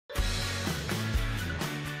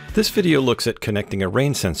This video looks at connecting a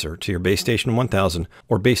rain sensor to your Basestation 1000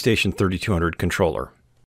 or Basestation 3200 controller.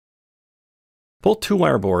 Both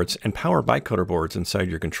 2-wire boards and power bicoder boards inside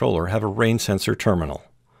your controller have a rain sensor terminal.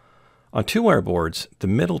 On 2-wire boards, the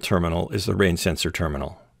middle terminal is the rain sensor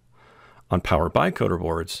terminal. On power bicoder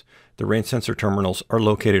boards, the rain sensor terminals are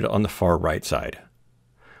located on the far right side.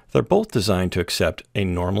 They're both designed to accept a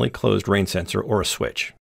normally closed rain sensor or a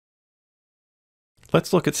switch.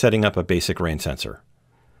 Let's look at setting up a basic rain sensor.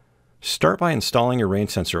 Start by installing your rain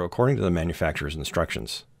sensor according to the manufacturer's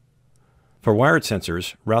instructions. For wired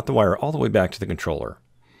sensors, route the wire all the way back to the controller.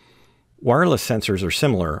 Wireless sensors are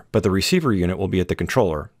similar, but the receiver unit will be at the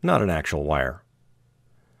controller, not an actual wire.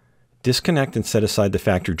 Disconnect and set aside the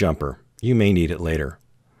factory jumper. You may need it later.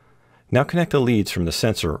 Now connect the leads from the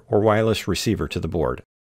sensor or wireless receiver to the board.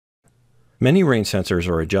 Many rain sensors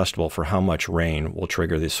are adjustable for how much rain will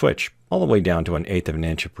trigger the switch, all the way down to 1/8 of an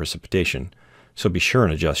inch of precipitation, so be sure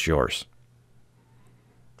and adjust yours.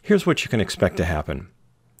 Here's what you can expect to happen.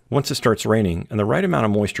 Once it starts raining and the right amount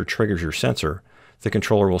of moisture triggers your sensor, the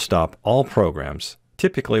controller will stop all programs,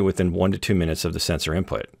 typically within 1 to 2 minutes of the sensor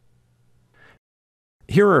input.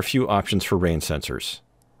 Here are a few options for rain sensors.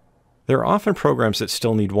 There are often programs that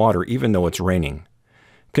still need water even though it's raining.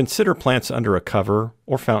 Consider plants under a cover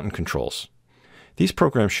or fountain controls. These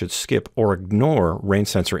programs should skip or ignore rain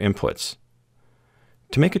sensor inputs.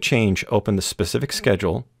 To make a change, open the specific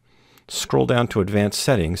schedule, scroll down to Advanced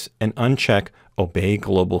Settings, and uncheck Obey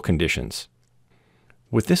Global Conditions.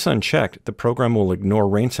 With this unchecked, the program will ignore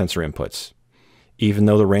rain sensor inputs. Even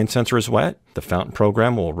though the rain sensor is wet, the fountain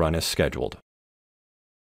program will run as scheduled.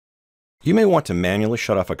 You may want to manually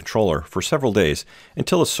shut off a controller for several days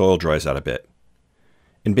until the soil dries out a bit.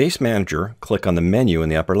 In Base Manager, click on the menu in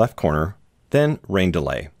the upper left corner, then Rain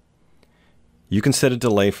Delay. You can set a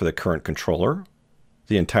delay for the current controller,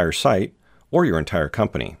 the entire site, or your entire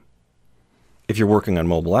company. If you're working on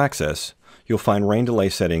mobile access, you'll find rain delay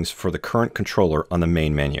settings for the current controller on the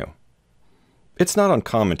main menu. It's not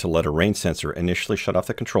uncommon to let a rain sensor initially shut off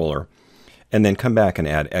the controller and then come back and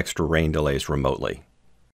add extra rain delays remotely.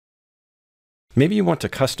 Maybe you want to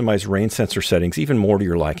customize rain sensor settings even more to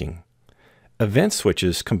your liking. Event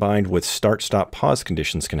switches combined with start-stop-pause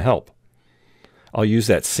conditions can help. I'll use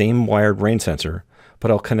that same wired rain sensor, but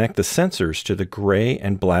I'll connect the sensors to the gray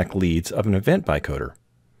and black leads of an event bicoder.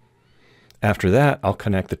 After that, I'll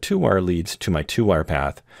connect the 2-wire leads to my 2-wire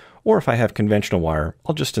path, or if I have conventional wire,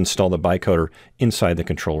 I'll just install the bicoder inside the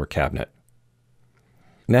controller cabinet.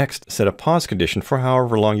 Next, set a pause condition for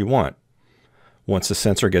however long you want. Once the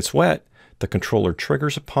sensor gets wet, the controller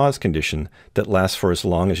triggers a pause condition that lasts for as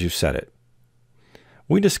long as you set it.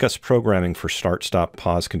 We discussed programming for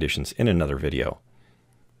start-stop-pause conditions in another video.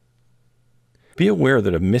 Be aware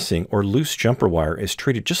that a missing or loose jumper wire is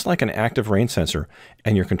treated just like an active rain sensor,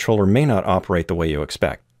 and your controller may not operate the way you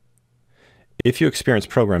expect. If you experience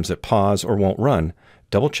programs that pause or won't run,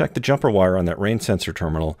 double-check the jumper wire on that rain sensor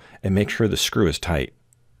terminal and make sure the screw is tight.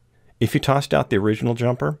 If you tossed out the original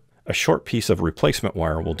jumper, a short piece of replacement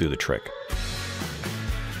wire will do the trick.